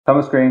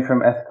Thomas Green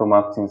from Ethical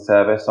Marketing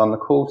Service. On the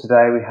call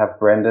today, we have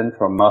Brendan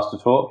from Master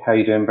Talk. How are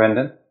you doing,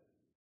 Brendan?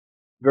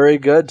 Very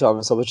good,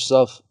 Thomas. How about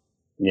yourself?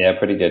 Yeah,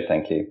 pretty good,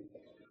 thank you.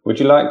 Would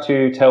you like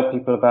to tell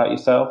people about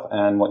yourself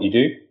and what you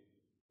do?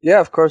 Yeah,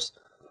 of course.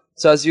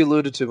 So as you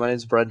alluded to, my name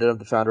is Brendan. I'm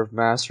the founder of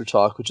Master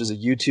Talk, which is a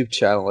YouTube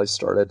channel I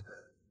started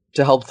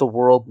to help the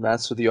world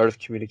master the art of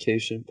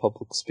communication,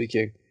 public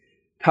speaking.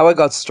 How I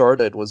got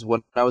started was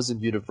when I was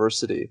in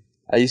university.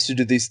 I used to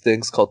do these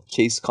things called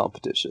case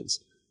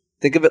competitions.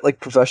 Think of it like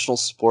professional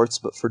sports,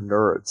 but for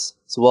nerds.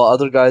 So while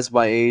other guys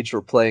my age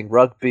were playing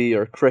rugby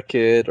or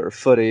cricket or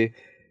footy,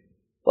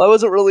 well, I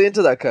wasn't really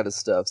into that kind of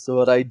stuff. So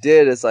what I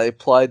did is I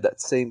applied that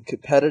same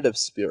competitive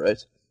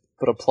spirit,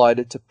 but applied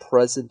it to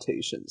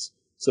presentations.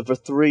 So for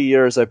 3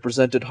 years, I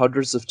presented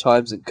hundreds of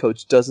times and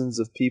coached dozens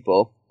of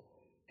people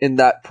in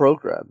that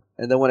program.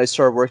 And then when I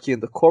started working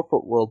in the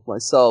corporate world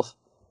myself,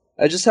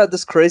 I just had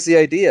this crazy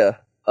idea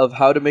of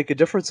how to make a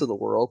difference in the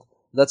world.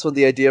 That's when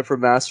the idea for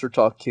Master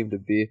Talk came to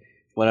be,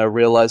 when I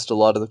realized a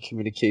lot of the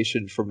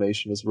communication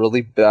information was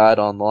really bad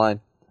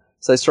online.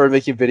 So I started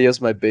making videos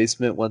in my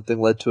basement, one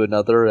thing led to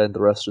another, and the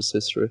rest was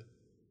history.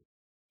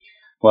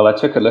 Well, I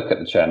took a look at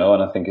the channel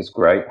and I think it's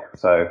great.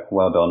 So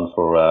well done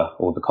for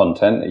all the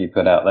content that you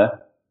put out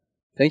there.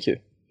 Thank you.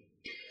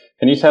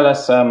 Can you tell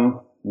us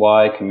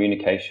why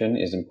communication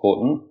is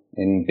important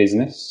in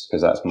business?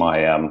 Because that's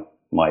my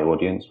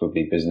audience would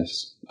be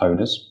business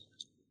owners.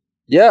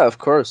 Yeah, of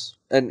course.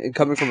 And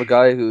coming from a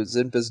guy who's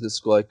in business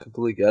school, I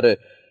completely get it.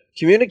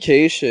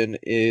 Communication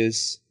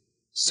is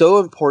so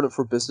important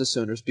for business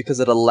owners because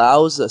it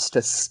allows us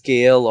to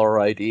scale our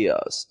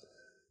ideas.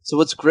 So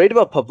what's great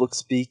about public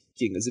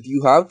speaking is if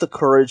you have the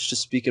courage to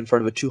speak in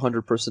front of a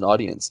 200-person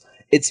audience,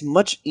 it's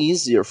much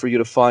easier for you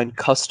to find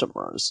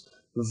customers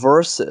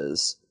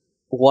versus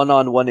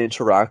one-on-one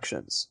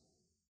interactions.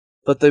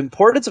 But the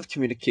importance of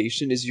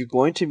communication is you're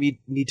going to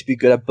need to be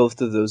good at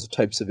both of those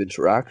types of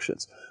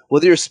interactions.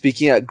 Whether you're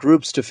speaking at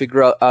groups to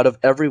figure out of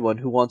everyone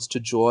who wants to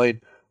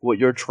join what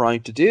you're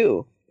trying to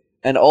do,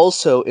 and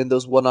also in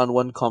those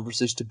one-on-one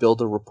conversations to build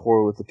a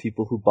rapport with the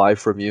people who buy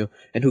from you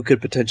and who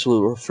could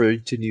potentially refer you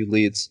to new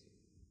leads.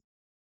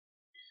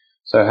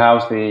 So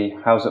how's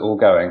it all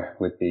going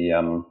with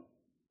the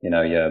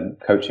your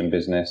coaching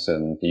business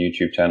and the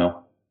YouTube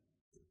channel?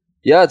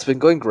 Yeah, it's been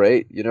going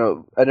great.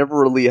 I never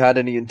really had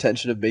any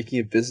intention of making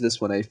a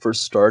business when I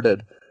first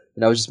started,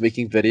 and I was just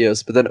making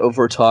videos. But then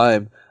over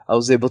time, I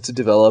was able to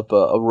develop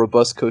a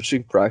robust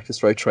coaching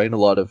practice where I train a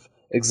lot of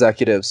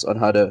executives on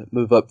how to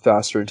move up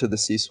faster into the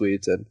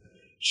C-suite and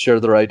share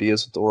their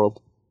ideas with the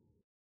world.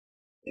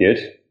 Good.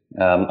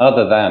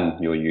 Other than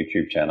your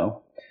YouTube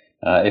channel,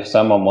 if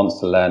someone wants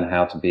to learn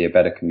how to be a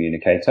better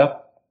communicator,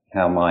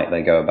 how might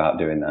they go about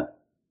doing that?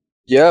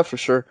 Yeah, for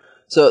sure.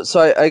 So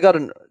I got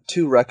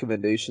two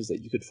recommendations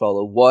that you could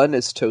follow. One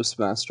is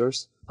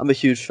Toastmasters. I'm a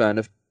huge fan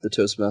of the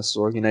Toastmasters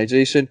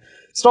organization.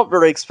 It's not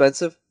very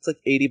expensive. It's like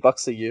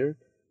 $80 a year.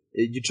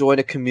 You join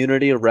a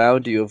community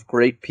around you of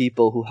great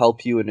people who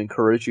help you and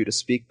encourage you to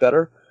speak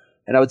better.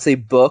 And I would say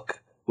book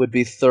would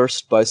be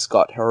Thirst by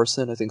Scott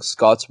Harrison. I think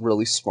Scott's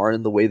really smart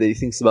in the way that he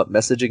thinks about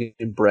messaging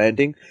and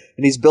branding,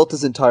 and he's built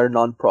his entire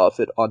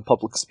nonprofit on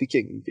public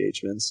speaking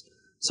engagements.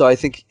 So I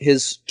think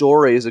his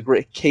story is a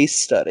great case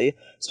study,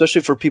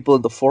 especially for people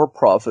in the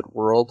for-profit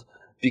world,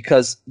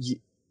 because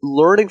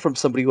learning from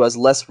somebody who has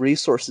less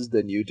resources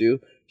than you do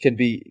can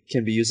be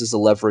used as a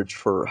leverage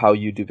for how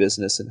you do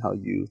business and how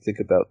you think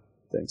about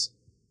things.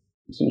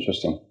 It's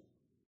interesting.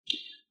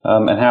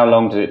 And how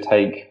long did it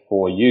take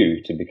for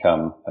you to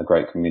become a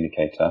great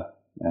communicator?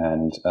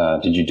 And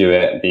did you do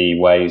it the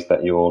ways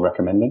that you're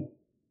recommending?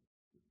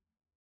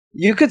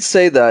 You could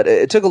say that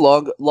it took a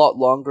lot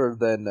longer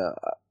than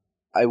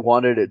I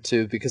wanted it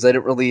to because I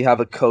didn't really have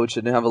a coach.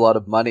 I didn't have a lot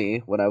of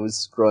money when I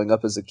was growing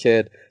up as a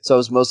kid, so I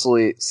was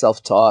mostly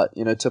self-taught.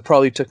 It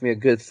probably took me a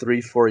good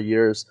 3-4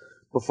 years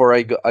before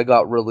I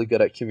got really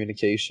good at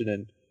communication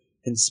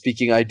and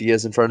speaking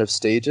ideas in front of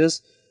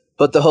stages.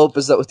 But the hope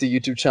is that with the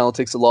YouTube channel, it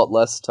takes a lot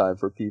less time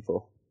for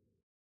people.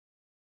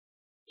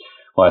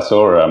 Well, I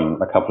saw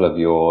a couple of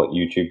your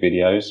YouTube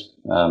videos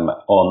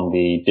on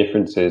the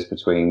differences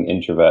between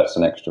introverts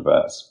and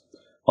extroverts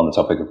on the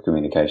topic of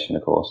communication,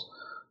 of course.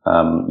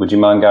 Would you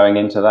mind going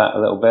into that a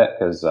little bit?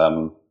 Because,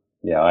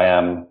 yeah, I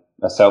am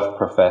a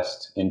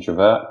self-professed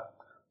introvert.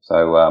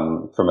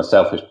 So, from a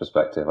selfish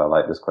perspective, I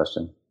like this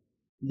question.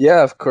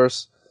 Yeah, of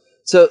course.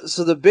 So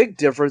the big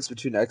difference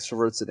between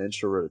extroverts and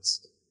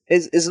introverts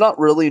is not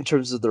really in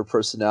terms of their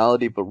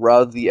personality, but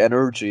rather the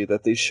energy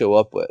that they show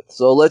up with.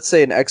 So let's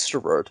say an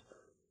extrovert,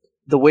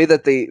 the way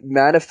that they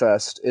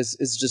manifest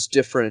is just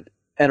different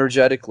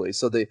energetically.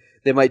 So they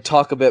might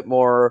talk a bit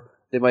more,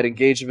 they might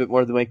engage a bit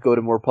more, they might go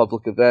to more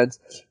public events,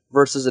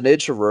 versus an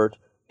introvert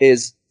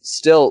is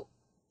still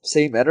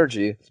same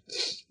energy,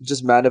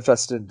 just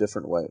manifested in a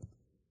different way.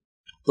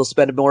 They'll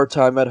spend more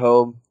time at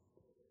home,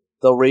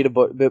 they'll read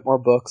bit more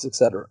books,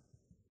 etc.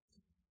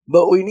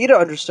 But what we need to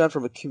understand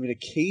from a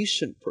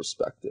communication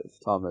perspective,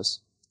 Thomas,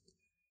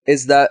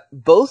 is that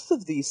both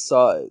of these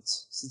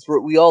sides, since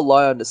we all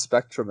lie on the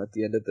spectrum at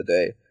the end of the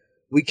day,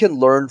 we can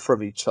learn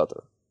from each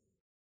other.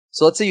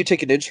 So let's say you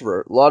take an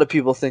introvert. A lot of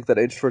people think that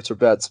introverts are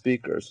bad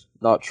speakers.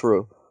 Not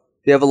true.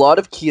 They have a lot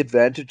of key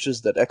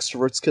advantages that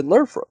extroverts can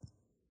learn from.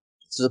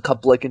 So there's a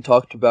couple I can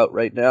talk about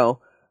right now.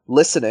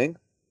 Listening,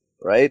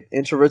 right?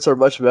 Introverts are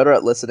much better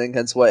at listening,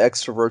 hence why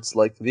extroverts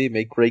like me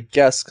make great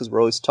guests because we're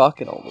always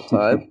talking all the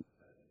time.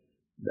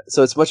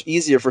 So it's much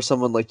easier for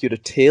someone like you to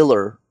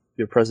tailor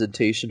your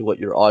presentation to what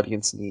your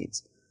audience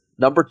needs.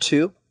 Number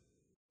two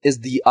is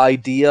the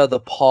idea, the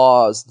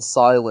pause, the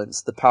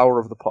silence, the power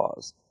of the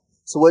pause.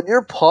 So when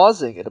you're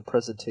pausing in a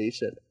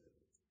presentation,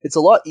 it's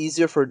a lot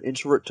easier for an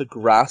introvert to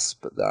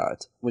grasp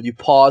that when you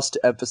pause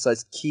to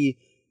emphasize key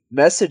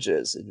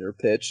messages in your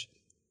pitch,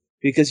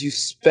 because you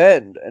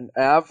spend an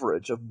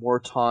average of more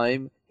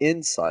time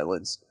in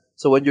silence.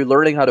 So when you're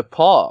learning how to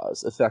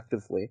pause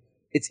effectively,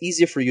 it's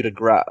easier for you to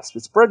grasp.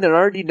 It's Brendan, I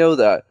already know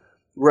that.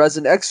 Whereas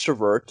an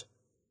extrovert,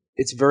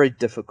 it's very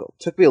difficult.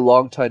 It took me a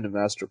long time to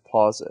master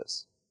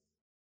pauses.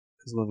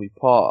 Because when we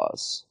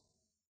pause,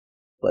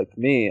 like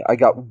me,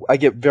 I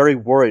get very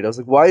worried. I was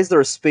like, why is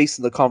there a space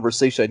in the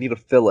conversation? I need to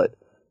fill it.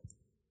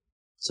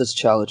 So it's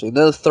challenging. And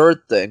then the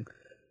third thing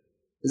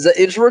is that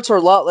introverts are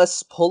a lot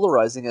less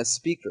polarizing as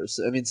speakers.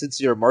 I mean, since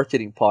you're a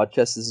marketing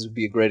podcast, this would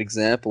be a great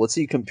example. Let's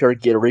say you compare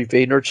Gary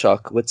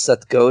Vaynerchuk with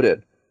Seth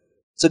Godin.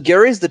 So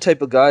Gary's the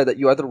type of guy that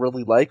you either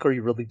really like or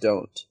you really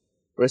don't.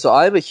 Right? So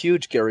I'm a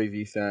huge Gary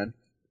Vee fan.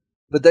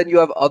 But then you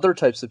have other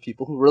types of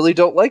people who really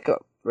don't like him.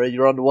 Right?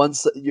 You're on one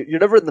side. You're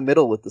never in the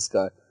middle with this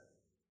guy.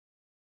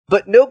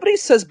 But nobody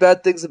says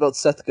bad things about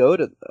Seth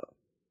Godin,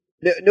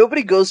 though.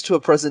 Nobody goes to a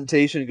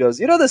presentation and goes,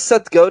 you know, this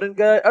Seth Godin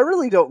guy, I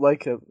really don't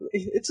like him.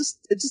 It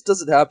just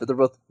doesn't happen. They're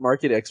both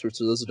marketing experts,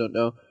 for those who don't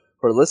know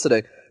who are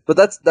listening. But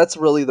that's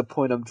really the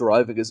point I'm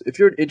driving, is if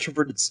you're an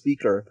introverted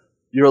speaker,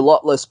 you're a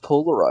lot less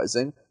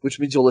polarizing, which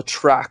means you'll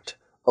attract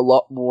a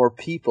lot more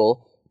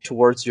people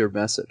towards your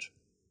message.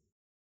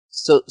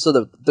 So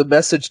the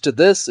message to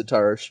this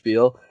entire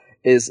spiel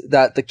is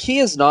that the key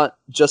is not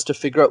just to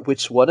figure out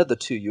which one of the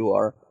two you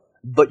are,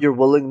 but your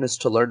willingness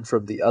to learn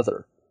from the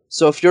other.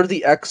 So if you're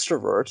the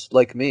extrovert,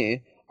 like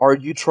me, are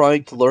you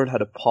trying to learn how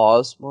to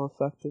pause more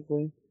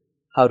effectively,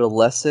 how to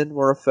listen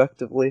more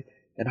effectively,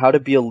 and how to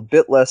be a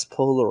bit less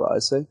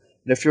polarizing?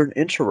 And if you're an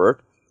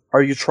introvert,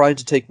 are you trying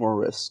to take more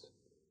risk?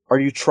 Are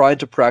you trying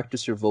to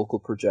practice your vocal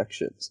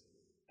projections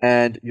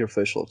and your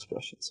facial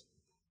expressions?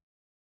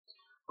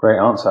 Great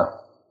answer.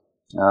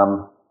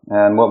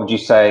 And what would you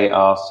say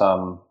are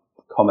some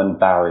common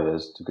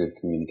barriers to good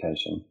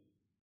communication?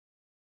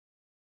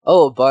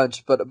 Oh, a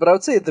bunch, but I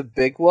would say the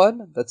big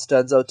one that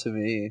stands out to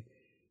me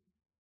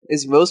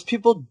is most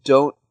people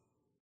don't,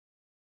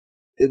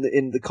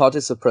 in the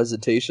context of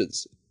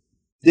presentations,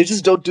 they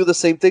just don't do the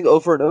same thing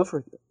over and over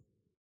again.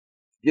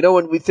 You know,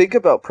 when we think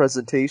about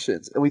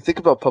presentations and we think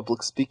about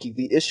public speaking,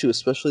 the issue,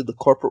 especially in the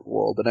corporate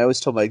world, and I always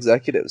tell my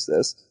executives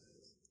this,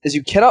 is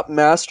you cannot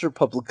master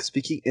public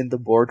speaking in the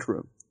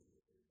boardroom.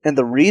 And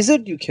the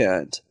reason you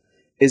can't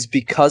is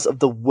because of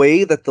the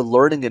way that the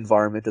learning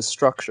environment is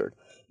structured.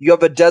 You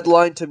have a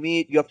deadline to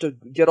meet, you have to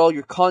get all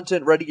your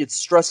content ready, it's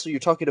stressful, you're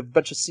talking to a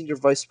bunch of senior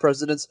vice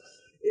presidents.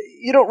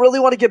 You don't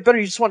really want to get better,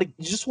 you just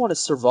want to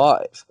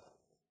survive.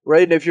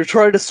 Right? And if you're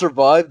trying to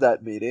survive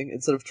that meeting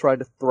instead of trying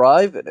to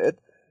thrive in it,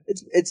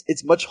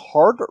 it's much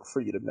harder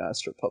for you to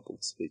master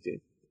public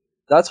speaking.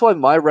 That's why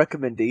my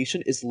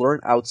recommendation is learn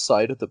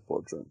outside of the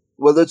boardroom.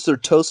 Whether it's their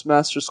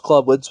Toastmasters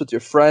club, whether it's with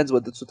your friends,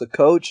 whether it's with a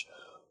coach,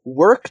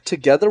 work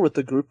together with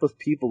a group of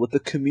people, with a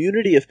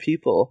community of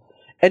people,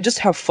 and just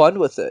have fun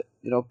with it.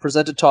 You know,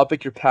 present a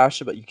topic you're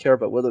passionate about, you care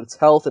about, whether it's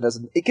health,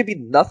 and it could be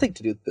nothing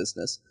to do with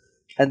business,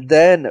 and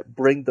then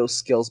bring those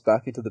skills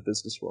back into the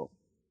business world.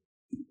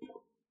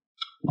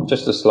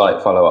 Just a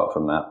slight follow-up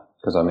from that,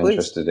 because I'm Please.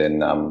 interested in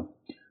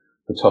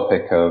the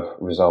topic of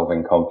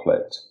resolving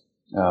conflict.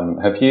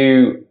 Have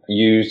you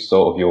used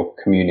sort of your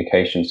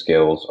communication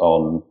skills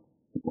on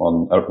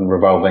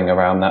revolving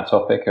around that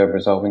topic of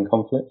resolving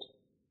conflict?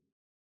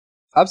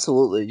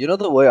 Absolutely. You know,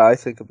 the way I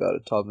think about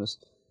it, Thomas,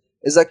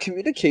 is that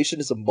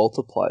communication is a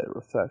multiplier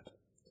effect.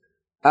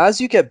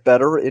 As you get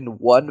better in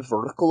one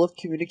vertical of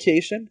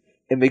communication,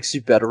 it makes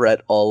you better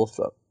at all of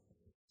them.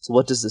 So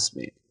what does this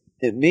mean?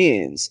 It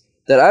means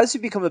that as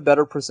you become a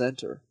better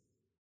presenter,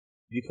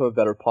 you become a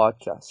better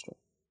podcaster.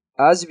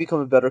 As you become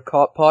a better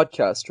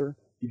podcaster,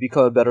 you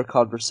become a better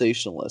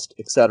conversationalist,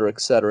 etc.,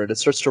 etc., and it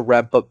starts to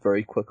ramp up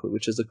very quickly,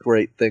 which is a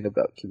great thing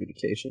about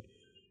communication.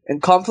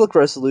 And conflict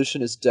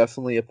resolution is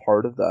definitely a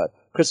part of that.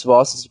 Chris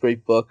Voss has a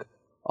great book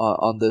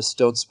on this,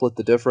 Don't Split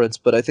the Difference,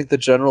 but I think the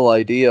general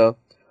idea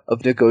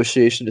of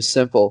negotiation is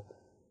simple: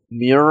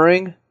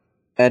 mirroring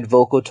and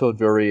vocal tone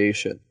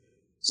variation.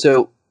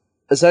 So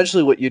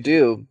essentially what you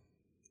do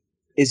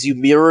is you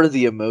mirror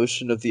the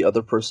emotion of the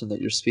other person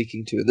that you're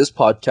speaking to. And this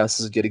podcast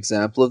is a good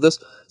example of this.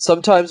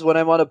 Sometimes when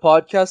I'm on a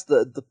podcast,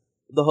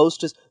 the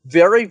host is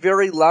very,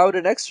 very loud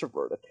and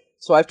extroverted.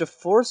 So I have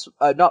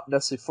to not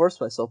necessarily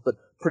force myself, but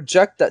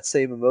project that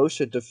same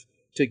emotion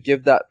to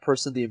give that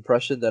person the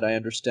impression that I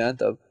understand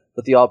them.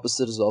 But the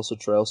opposite is also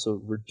true. I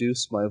also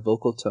reduce my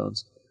vocal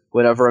tones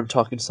whenever I'm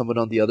talking to someone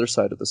on the other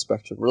side of the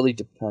spectrum. Really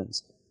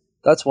depends.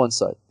 That's one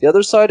side. The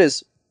other side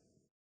is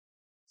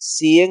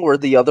seeing where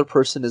the other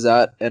person is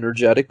at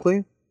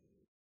energetically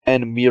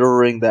and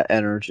mirroring that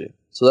energy.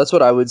 So that's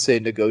what I would say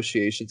in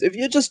negotiations. If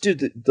you just do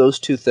those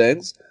two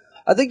things,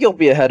 I think you'll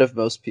be ahead of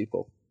most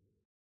people.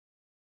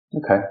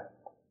 Okay.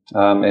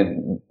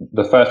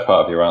 The first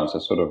part of your answer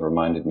sort of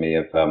reminded me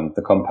of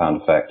the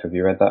compound effect. Have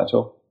you read that at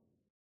all?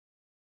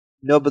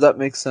 No, but that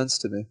makes sense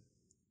to me.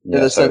 Yeah,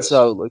 In the so sense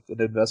how, like,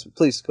 an investment.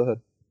 Please, go ahead.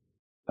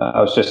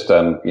 I was just,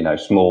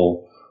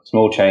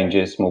 small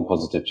changes, small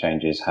positive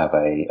changes have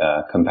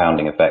a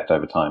compounding effect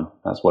over time.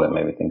 That's what it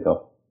made me think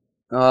of.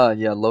 Ah,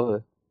 yeah, love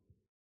it.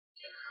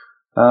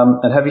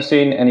 And have you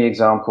seen any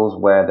examples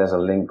where there's a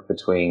link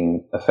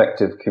between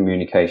effective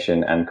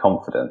communication and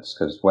confidence?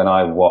 Because when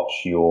I watch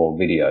your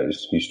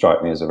videos, you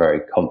strike me as a very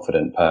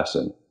confident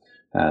person.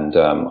 And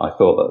I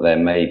thought that there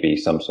may be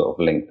some sort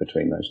of link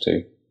between those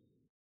two.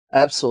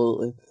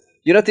 Absolutely.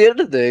 You know, at the end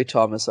of the day,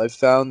 Thomas, I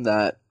found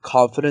that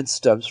confidence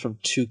stems from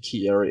two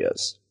key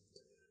areas.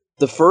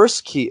 The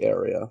first key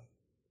area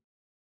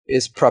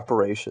is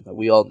preparation, that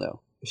we all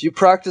know. If you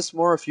practice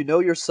more, if you know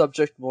your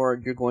subject more,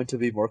 you're going to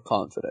be more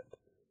confident.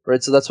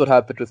 Right, so that's what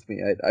happened with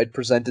me. I'd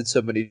presented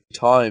so many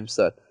times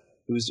that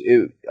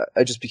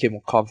I just became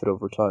more confident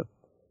over time.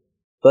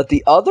 But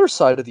the other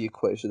side of the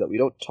equation that we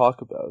don't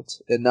talk about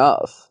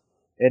enough,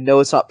 and no,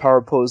 it's not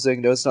power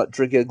posing, no, it's not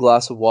drinking a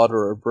glass of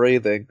water or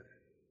breathing,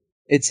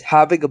 it's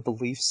having a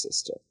belief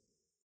system.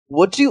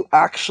 What do you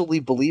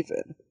actually believe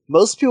in?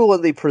 Most people,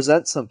 when they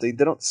present something,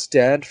 they don't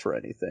stand for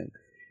anything.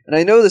 And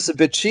I know this is a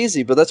bit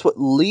cheesy, but that's what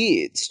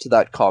leads to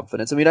that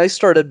confidence. I mean, I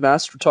started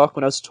Master Talk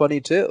when I was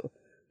 22.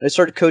 I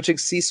started coaching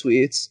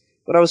C-suites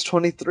when I was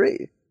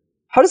 23.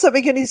 How does that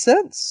make any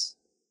sense?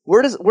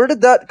 Where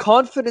did that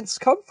confidence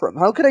come from?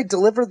 How could I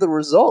deliver the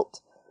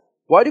result?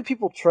 Why do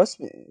people trust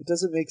me? It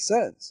doesn't make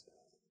sense.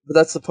 But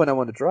that's the point I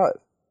want to drive.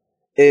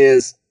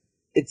 It's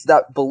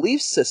that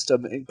belief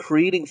system in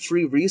creating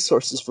free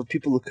resources for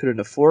people who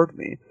couldn't afford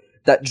me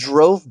that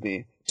drove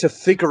me to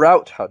figure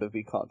out how to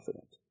be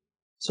confident.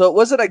 So it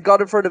wasn't I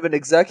got in front of an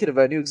executive,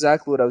 I knew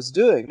exactly what I was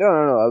doing. No.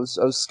 I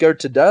was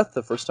scared to death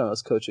the first time I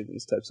was coaching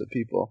these types of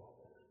people.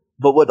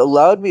 But what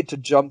allowed me to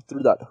jump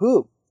through that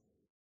hoop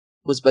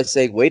was by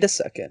saying, wait a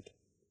second.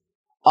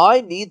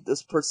 I need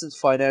this person's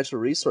financial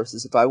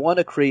resources if I want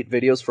to create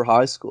videos for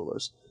high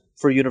schoolers,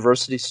 for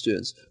university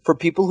students, for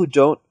people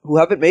who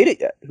haven't made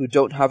it yet, who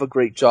don't have a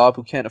great job,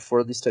 who can't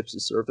afford these types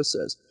of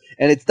services.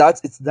 And it's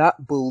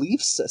that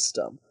belief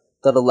system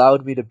that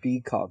allowed me to be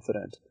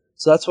confident.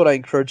 So that's what I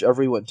encourage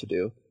everyone to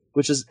do,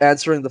 which is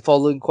answering the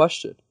following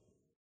question.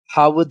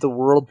 How would the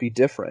world be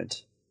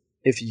different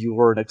if you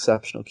were an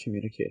exceptional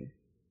communicator?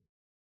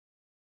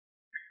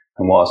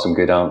 And what are some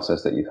good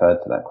answers that you've heard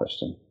to that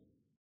question?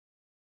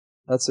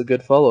 That's a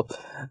good follow-up.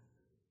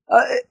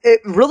 It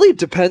really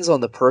depends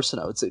on the person,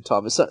 I would say,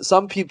 Thomas.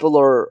 Some people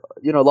are,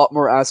 a lot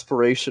more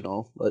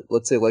aspirational.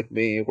 Let's say like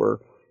me, where,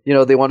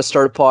 they want to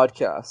start a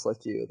podcast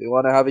like you. They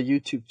want to have a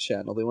YouTube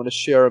channel. They want to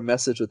share a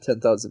message with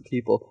 10,000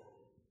 people.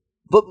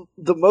 But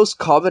the most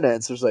common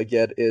answers I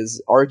get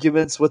is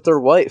arguments with their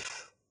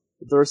wife,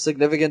 their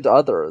significant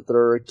other,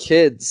 their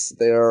kids,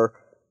 their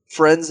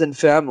friends and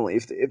family.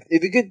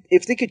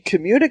 If they could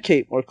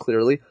communicate more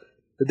clearly,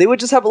 they would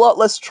just have a lot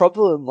less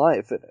trouble in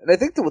life. And I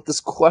think that what this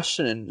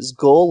question and this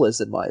goal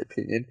is, in my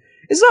opinion,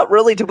 is not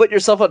really to put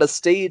yourself on a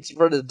stage in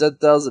front of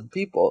 10,000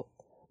 people,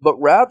 but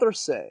rather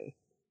say,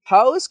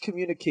 how is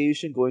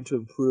communication going to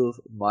improve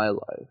my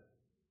life?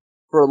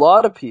 For a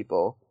lot of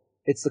people,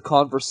 it's the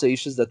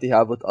conversations that they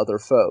have with other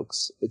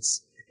folks.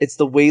 It's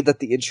the way that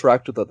they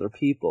interact with other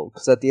people.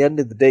 Because at the end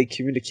of the day,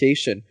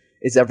 communication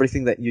is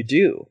everything that you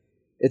do.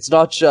 It's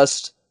not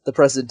just the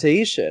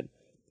presentation.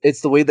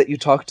 It's the way that you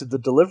talk to the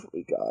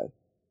delivery guy.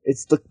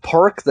 It's the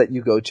park that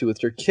you go to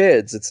with your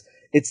kids.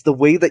 It's the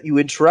way that you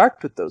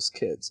interact with those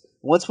kids.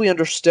 Once we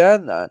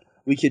understand that,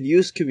 we can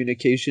use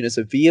communication as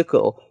a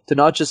vehicle to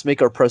not just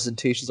make our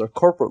presentations, our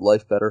corporate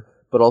life better,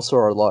 but also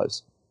our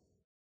lives.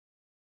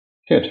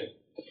 Good.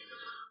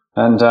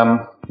 And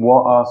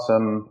what are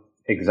some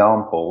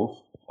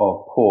examples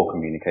of poor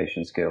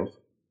communication skills,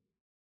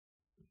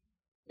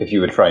 if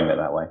you would frame it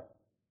that way?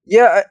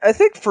 Yeah, I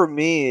think for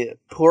me,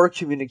 poor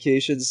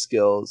communication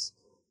skills,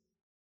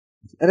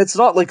 and it's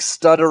not like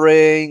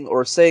stuttering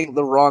or saying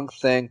the wrong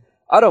thing.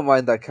 I don't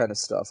mind that kind of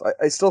stuff.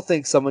 I still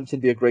think someone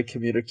can be a great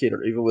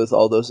communicator even with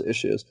all those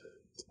issues.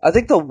 I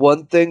think the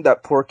one thing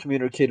that poor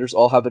communicators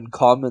all have in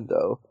common,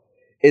 though,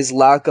 is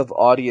lack of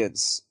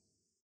audience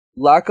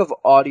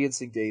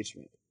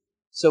engagement.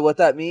 So what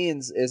that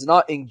means is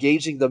not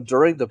engaging them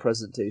during the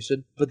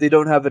presentation, but they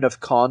don't have enough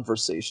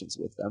conversations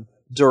with them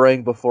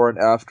during, before, and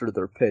after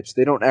their pitch.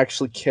 They don't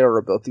actually care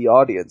about the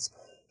audience.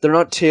 They're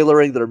not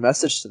tailoring their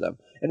message to them.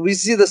 And we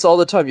see this all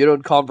the time,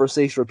 in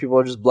conversation where people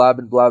are just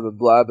blabbing,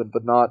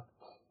 but not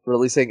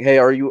really saying, hey,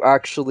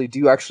 do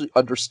you actually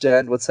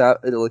understand what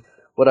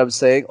I'm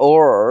saying?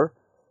 Or,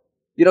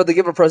 they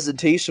give a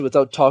presentation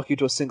without talking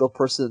to a single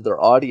person in their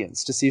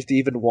audience to see if they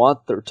even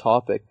want their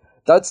topic.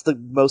 That's the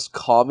most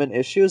common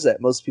issue, is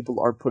that most people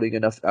aren't putting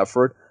enough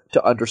effort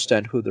to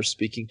understand who they're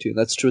speaking to. And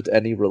that's true with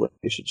any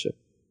relationship.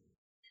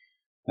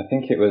 I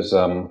think it was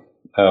Earl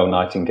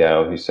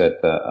Nightingale who said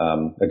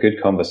that a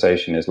good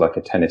conversation is like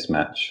a tennis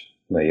match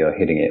where you're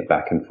hitting it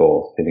back and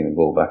forth, hitting the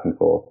ball back and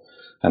forth.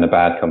 And a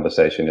bad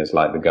conversation is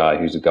like the guy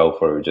who's a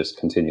golfer who just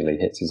continually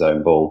hits his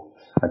own ball.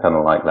 I kind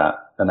of like that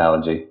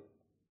analogy.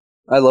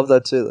 I love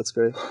that too. That's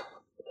great.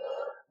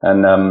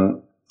 And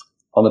on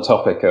the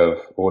topic of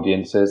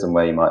audiences and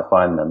where you might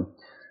find them,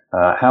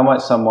 how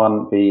might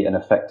someone be an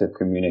effective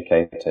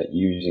communicator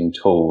using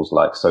tools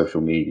like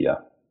social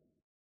media?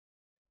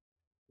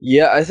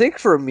 Yeah, I think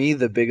for me,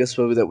 the biggest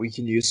way that we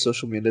can use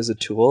social media as a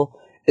tool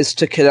is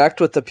to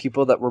connect with the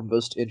people that we're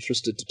most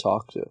interested to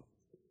talk to.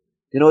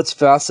 You know, what's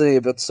fascinating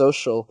about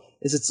social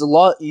is it's a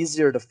lot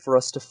easier for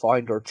us to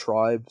find our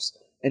tribes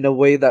in a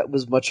way that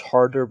was much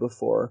harder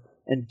before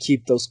and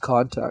keep those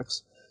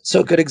contacts.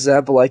 So a good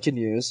example I can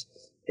use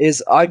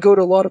is I go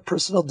to a lot of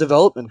personal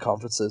development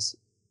conferences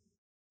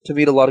to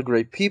meet a lot of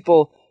great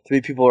people, to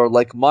meet people who are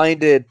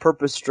like-minded,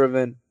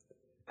 purpose-driven.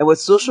 And what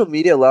social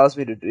media allows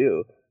me to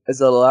do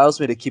is it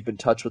allows me to keep in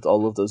touch with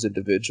all of those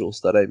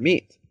individuals that I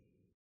meet.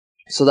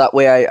 So that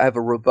way I have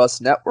a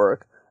robust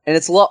network. And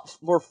it's a lot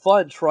more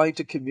fun trying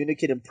to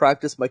communicate and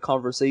practice my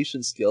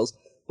conversation skills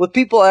with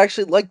people I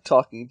actually like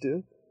talking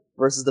to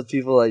versus the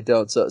people I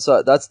don't.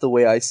 So that's the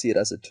way I see it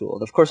as a tool.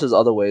 And of course, there's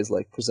other ways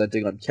like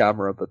presenting on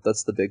camera, but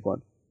that's the big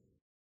one.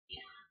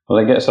 Well,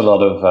 it gets a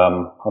lot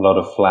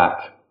of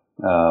flack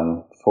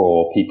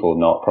for people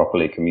not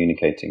properly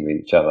communicating with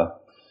each other.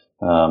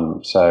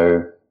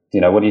 So,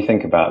 what do you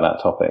think about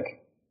that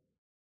topic?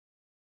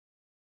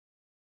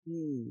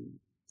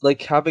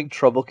 Like having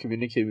trouble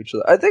communicating with each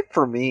other. I think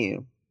for me,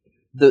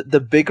 the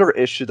bigger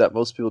issue that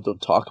most people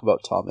don't talk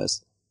about,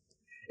 Thomas,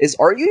 is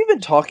are you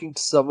even talking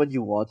to someone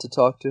you want to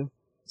talk to?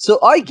 So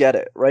I get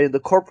it, right? In the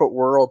corporate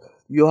world,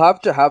 you have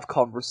to have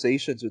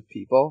conversations with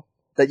people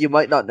that you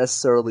might not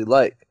necessarily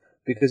like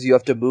because you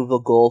have to move a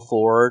goal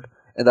forward,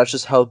 and that's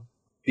just how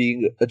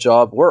being a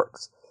job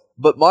works.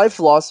 But my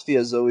philosophy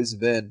has always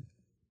been,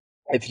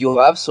 if you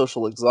have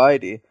social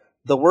anxiety,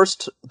 the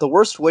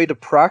worst way to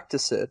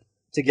practice it,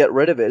 to get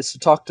rid of it, is to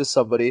talk to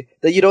somebody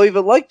that you don't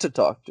even like to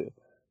talk to.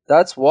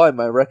 That's why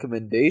my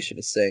recommendation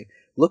is saying,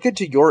 look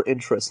into your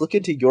interests, look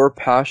into your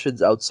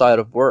passions outside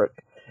of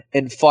work,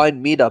 and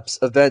find meetups,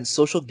 events,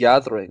 social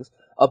gatherings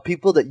of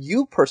people that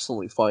you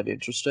personally find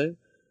interesting,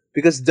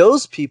 because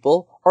those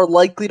people are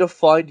likely to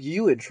find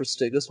you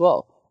interesting as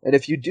well. And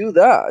if you do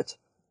that,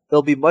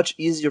 it'll be much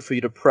easier for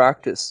you to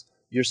practice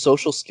your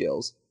social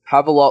skills,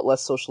 have a lot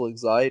less social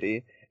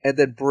anxiety, and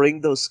then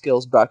bring those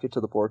skills back into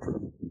the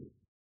boardroom.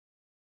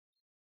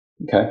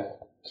 Okay.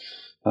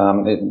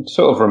 It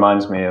sort of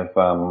reminds me of,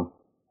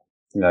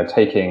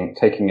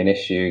 taking an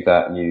issue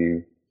that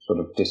you sort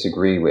of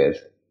disagree with,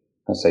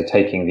 and say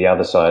taking the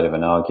other side of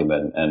an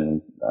argument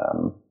and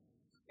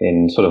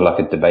in sort of like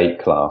a debate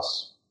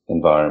class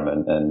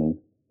environment, and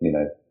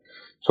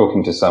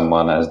talking to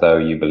someone as though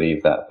you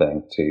believe that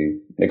thing, to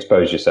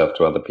expose yourself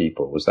to other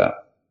people. Was that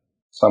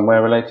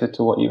somewhere related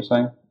to what you were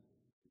saying?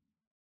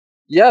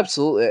 Yeah,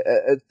 absolutely.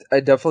 I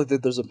definitely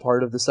think there's a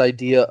part of this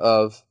idea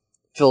of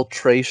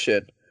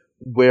filtration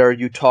where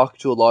you talk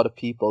to a lot of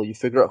people, you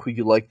figure out who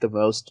you like the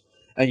most,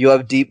 and you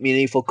have deep,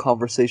 meaningful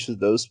conversations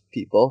with those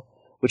people,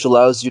 which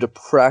allows you to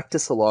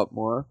practice a lot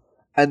more.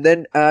 And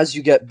then as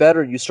you get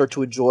better, you start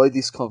to enjoy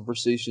these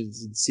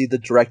conversations and see the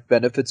direct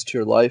benefits to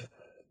your life,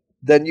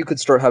 then you could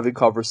start having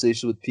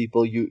conversations with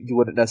people you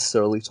wouldn't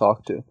necessarily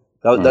talk to.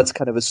 That's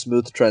kind of a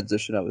smooth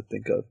transition, I would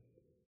think of.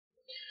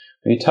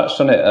 You touched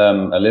on it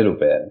a little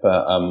bit,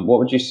 but what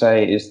would you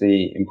say is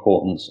the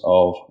importance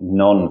of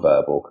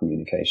non-verbal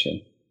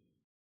communication?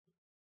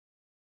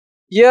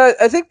 Yeah,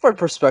 I think my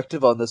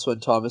perspective on this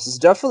one, Thomas, is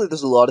definitely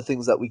there's a lot of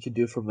things that we can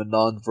do from a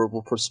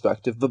non-verbal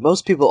perspective, but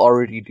most people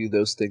already do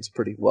those things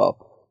pretty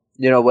well.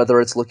 Whether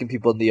it's looking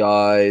people in the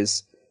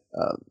eyes,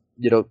 um,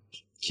 you know,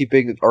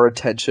 keeping our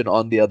attention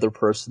on the other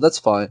person, that's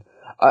fine.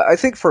 I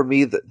think for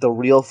me, the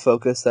real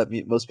focus that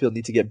most people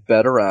need to get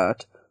better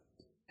at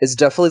is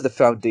definitely the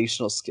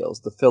foundational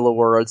skills, the filler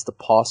words, the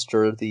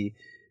posture, the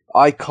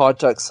eye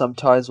contact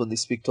sometimes when they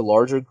speak to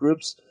larger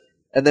groups.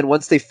 And then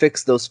once they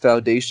fix those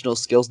foundational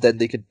skills, then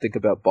they can think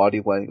about body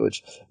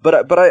language.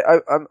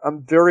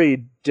 I'm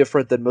very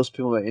different than most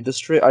people in my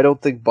industry. I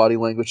don't think body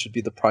language should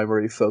be the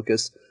primary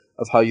focus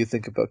of how you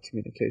think about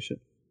communication.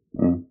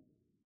 Mm.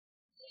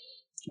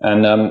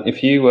 And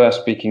if you were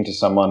speaking to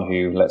someone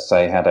who, let's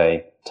say, had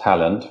a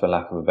talent, for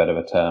lack of a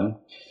better term,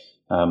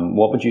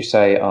 what would you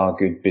say are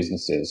good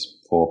businesses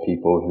for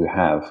people who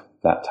have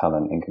that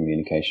talent in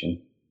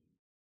communication?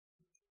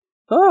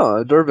 Oh,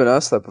 I've never been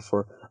asked that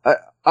before.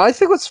 I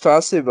think what's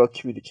fascinating about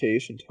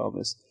communication,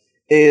 Thomas,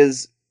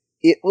 is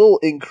it will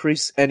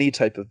increase any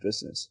type of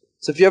business.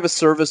 So if you have a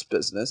service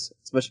business,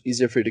 it's much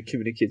easier for you to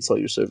communicate and sell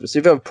your service.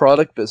 If you have a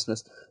product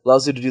business, it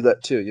allows you to do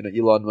that too.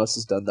 Elon Musk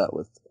has done that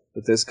with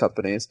his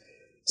companies.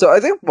 So I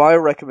think my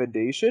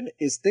recommendation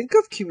is think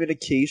of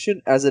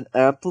communication as an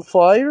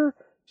amplifier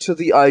to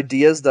the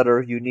ideas that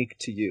are unique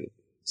to you.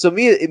 So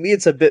me,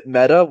 it's a bit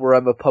meta where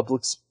I'm a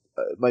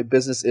my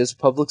business is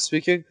public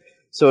speaking,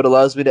 so it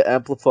allows me to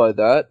amplify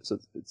that. So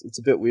it's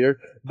a bit weird.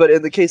 But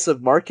in the case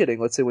of marketing,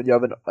 let's say when you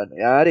have an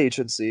ad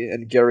agency,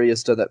 and Gary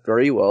has done that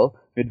very well.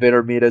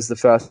 VaynerMedia is the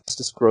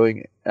fastest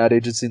growing ad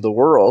agency in the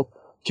world.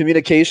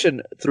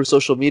 Communication through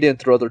social media and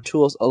through other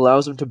tools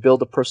allows them to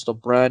build a personal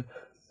brand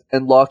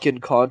and lock in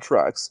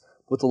contracts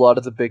with a lot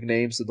of the big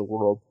names in the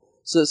world.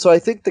 So I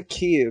think the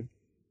key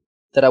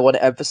that I want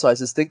to emphasize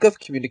is think of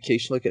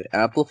communication like an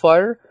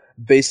amplifier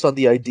based on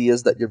the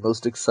ideas that you're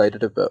most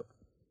excited about.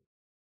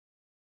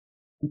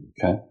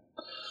 Okay.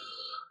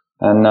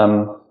 And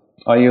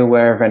are you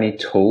aware of any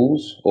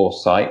tools or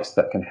sites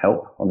that can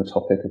help on the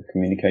topic of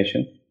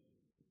communication?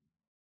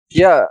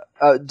 Yeah,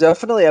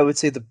 definitely. I would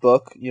say the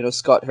book,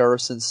 Scott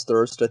Harrison's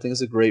Thirst, I think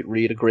is a great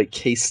read, a great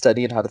case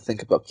study in how to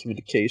think about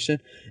communication.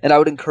 And I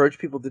would encourage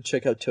people to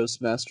check out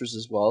Toastmasters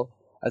as well.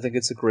 I think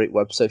it's a great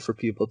website for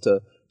people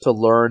to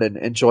learn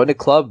and join a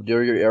club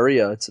near your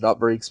area. It's not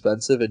very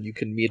expensive, and you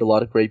can meet a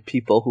lot of great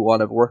people who want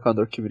to work on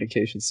their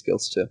communication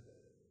skills too.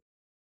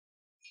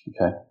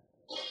 Okay.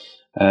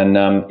 And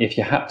if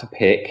you had to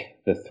pick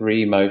the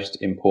 3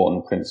 most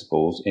important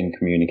principles in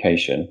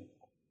communication,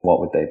 what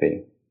would they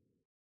be?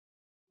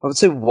 I would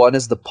say 1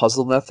 is the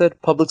puzzle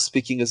method. Public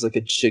speaking is like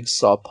a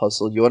jigsaw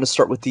puzzle. You want to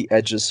start with the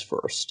edges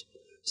first.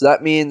 So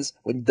that means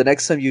when the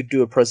next time you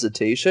do a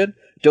presentation,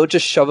 don't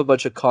just shove a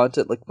bunch of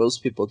content like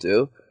most people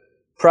do.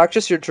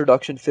 Practice your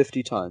introduction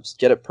 50 times.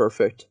 Get it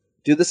perfect.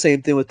 Do the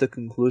same thing with the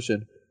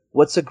conclusion.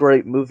 What's a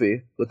great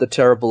movie with a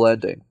terrible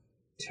ending?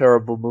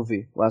 Terrible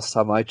movie, last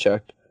time I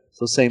checked.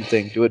 So same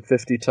thing. Do it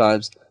 50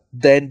 times.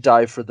 Then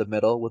dive for the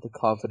middle with the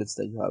confidence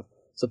that you have.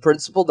 So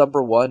principle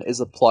number 1 is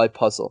apply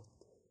puzzle.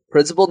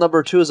 Principle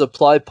number 2 is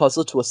apply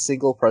puzzle to a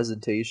single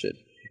presentation.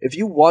 If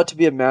you want to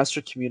be a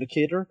master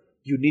communicator,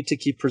 you need to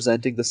keep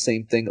presenting the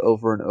same thing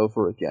over and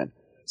over again.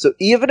 So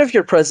even if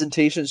your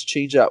presentations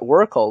change at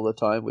work all the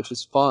time, which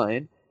is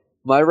fine,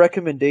 my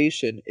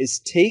recommendation is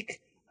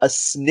take a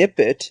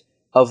snippet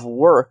of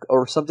work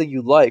or something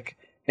you like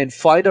and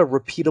find a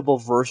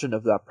repeatable version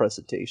of that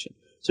presentation.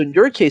 So in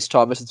your case,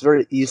 Thomas, it's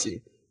very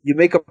easy. You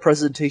make a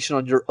presentation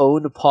on your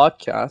own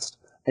podcast,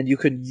 and you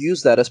can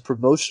use that as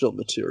promotional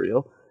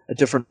material at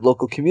different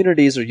local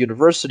communities or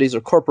universities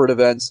or corporate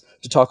events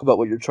to talk about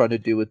what you're trying to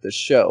do with this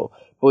show.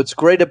 But what's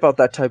great about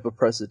that type of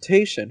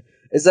presentation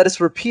is that it's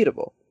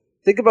repeatable.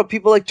 Think about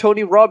people like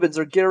Tony Robbins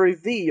or Gary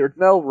Vee or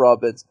Mel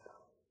Robbins.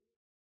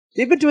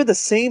 They've been doing the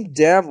same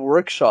damn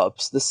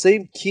workshops, the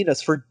same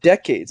keynotes for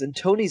decades. In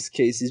Tony's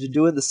case, he's been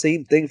doing the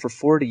same thing for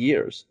 40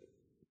 years.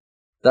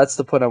 That's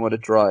the point I want to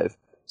drive.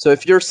 So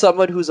if you're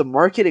someone who's a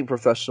marketing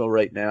professional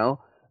right now,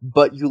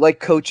 but you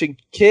like coaching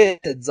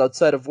kids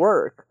outside of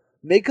work,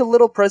 make a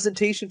little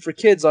presentation for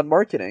kids on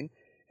marketing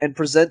and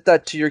present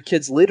that to your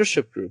kids'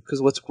 leadership group.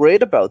 Because what's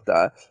great about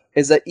that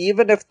is that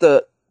even if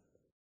the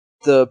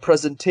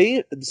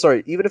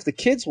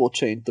kids will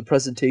change, the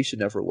presentation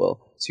never will.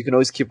 So you can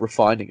always keep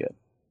refining it.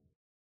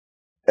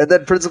 And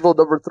then principle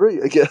number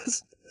 3, I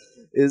guess,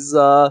 is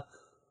I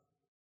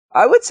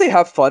would say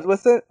have fun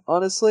with it.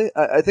 Honestly,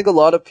 I think a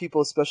lot of people,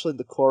 especially in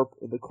the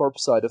corp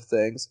side of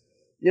things,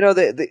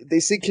 they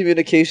see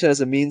communication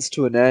as a means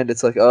to an end.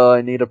 It's like, oh,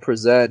 I need to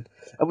present.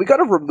 And we got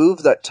to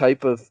remove that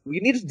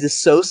we need to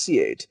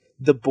dissociate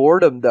the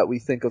boredom that we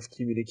think of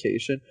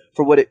communication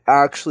from what it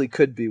actually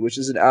could be, which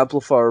is an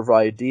amplifier of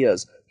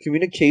ideas.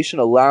 Communication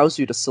allows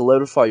you to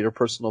solidify your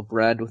personal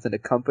brand within a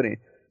company.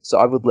 So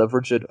I would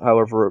leverage it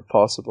however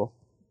possible.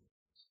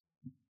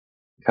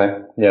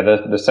 Okay. Yeah,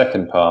 the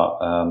second part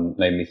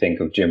made me think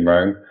of Jim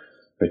Rohn,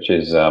 which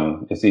is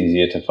it's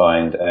easier to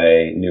find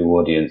a new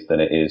audience than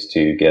it is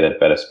to get a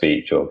better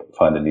speech or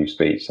find a new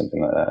speech,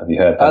 something like that. Have you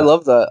heard that? I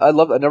love that. I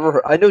never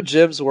heard. I know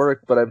Jim's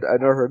work, but I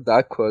never heard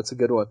that quote. It's a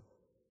good one.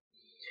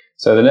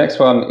 So the next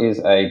one is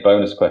a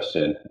bonus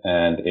question,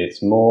 and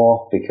it's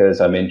more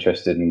because I'm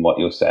interested in what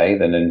you'll say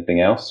than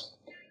anything else.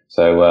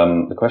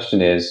 So the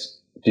question is,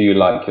 do you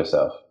like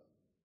yourself?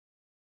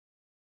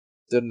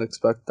 Didn't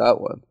expect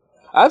that one.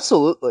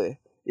 Absolutely.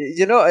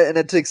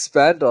 And to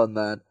expand on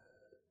that,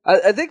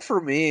 I think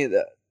for me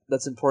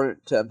that's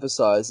important to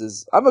emphasize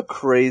is I'm a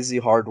crazy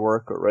hard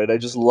worker, right? I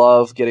just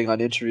love getting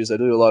on interviews. I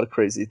do a lot of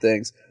crazy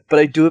things, but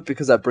I do it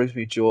because that brings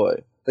me joy.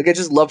 Like, I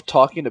just love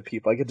talking to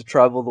people. I get to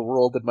travel the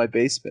world in my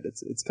basement.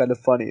 It's kind of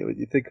funny when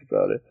you think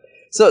about it.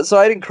 So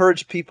I'd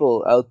encourage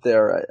people out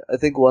there. I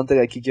think one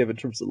thing I could give in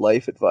terms of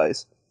life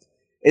advice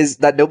is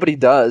that nobody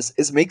does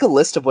is make a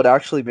list of what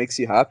actually makes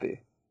you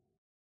happy.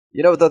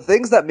 The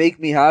things that make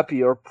me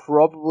happy are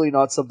probably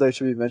not something I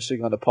should be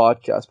mentioning on a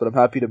podcast, but I'm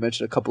happy to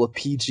mention a couple of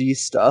PG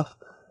stuff.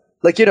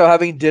 Like,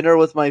 having dinner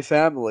with my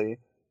family,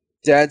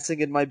 dancing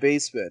in my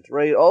basement,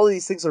 right? All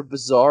these things are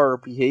bizarre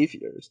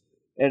behaviors,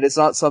 and it's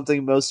not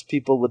something most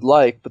people would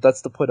like, but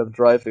that's the point I'm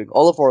driving.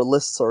 All of our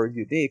lists are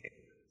unique.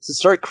 So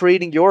start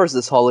creating yours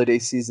this holiday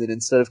season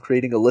instead of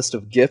creating a list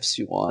of gifts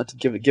you want.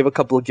 Give a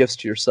couple of gifts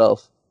to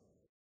yourself.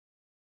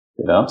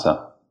 Good answer.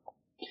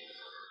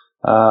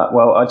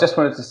 Well, I just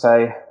wanted to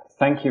say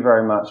thank you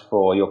very much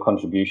for your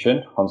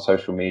contribution on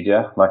social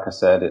media. Like I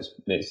said,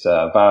 it's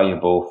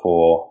valuable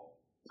for,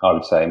 I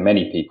would say,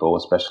 many people,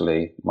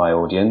 especially my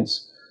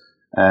audience.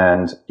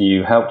 And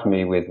you helped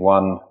me with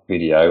one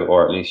video,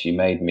 or at least you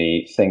made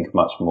me think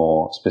much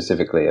more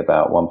specifically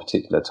about one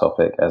particular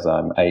topic, as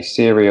I'm a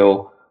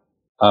serial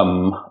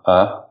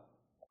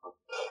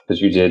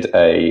because you did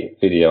a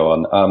video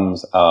on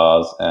ums,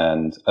 ahs,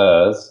 and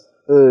ers.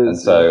 And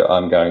so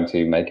I'm going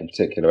to make a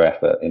particular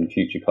effort in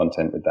future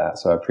content with that.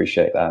 So I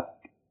appreciate that.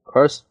 Of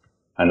course.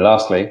 And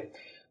lastly,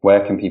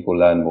 where can people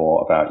learn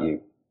more about you?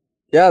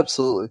 Yeah,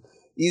 absolutely.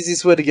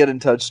 Easiest way to get in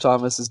touch,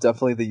 Thomas, is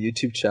definitely the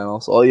YouTube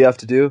channel. So all you have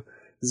to do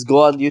is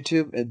go on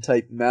YouTube and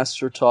type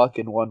Master Talk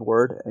in one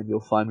word, and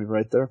you'll find me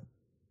right there.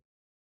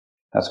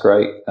 That's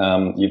great.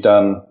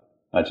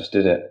 I just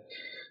did it.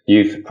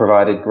 You've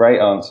provided great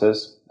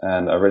answers,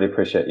 and I really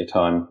appreciate your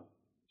time.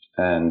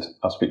 And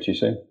I'll speak to you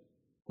soon.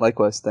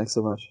 Likewise. Thanks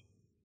so much.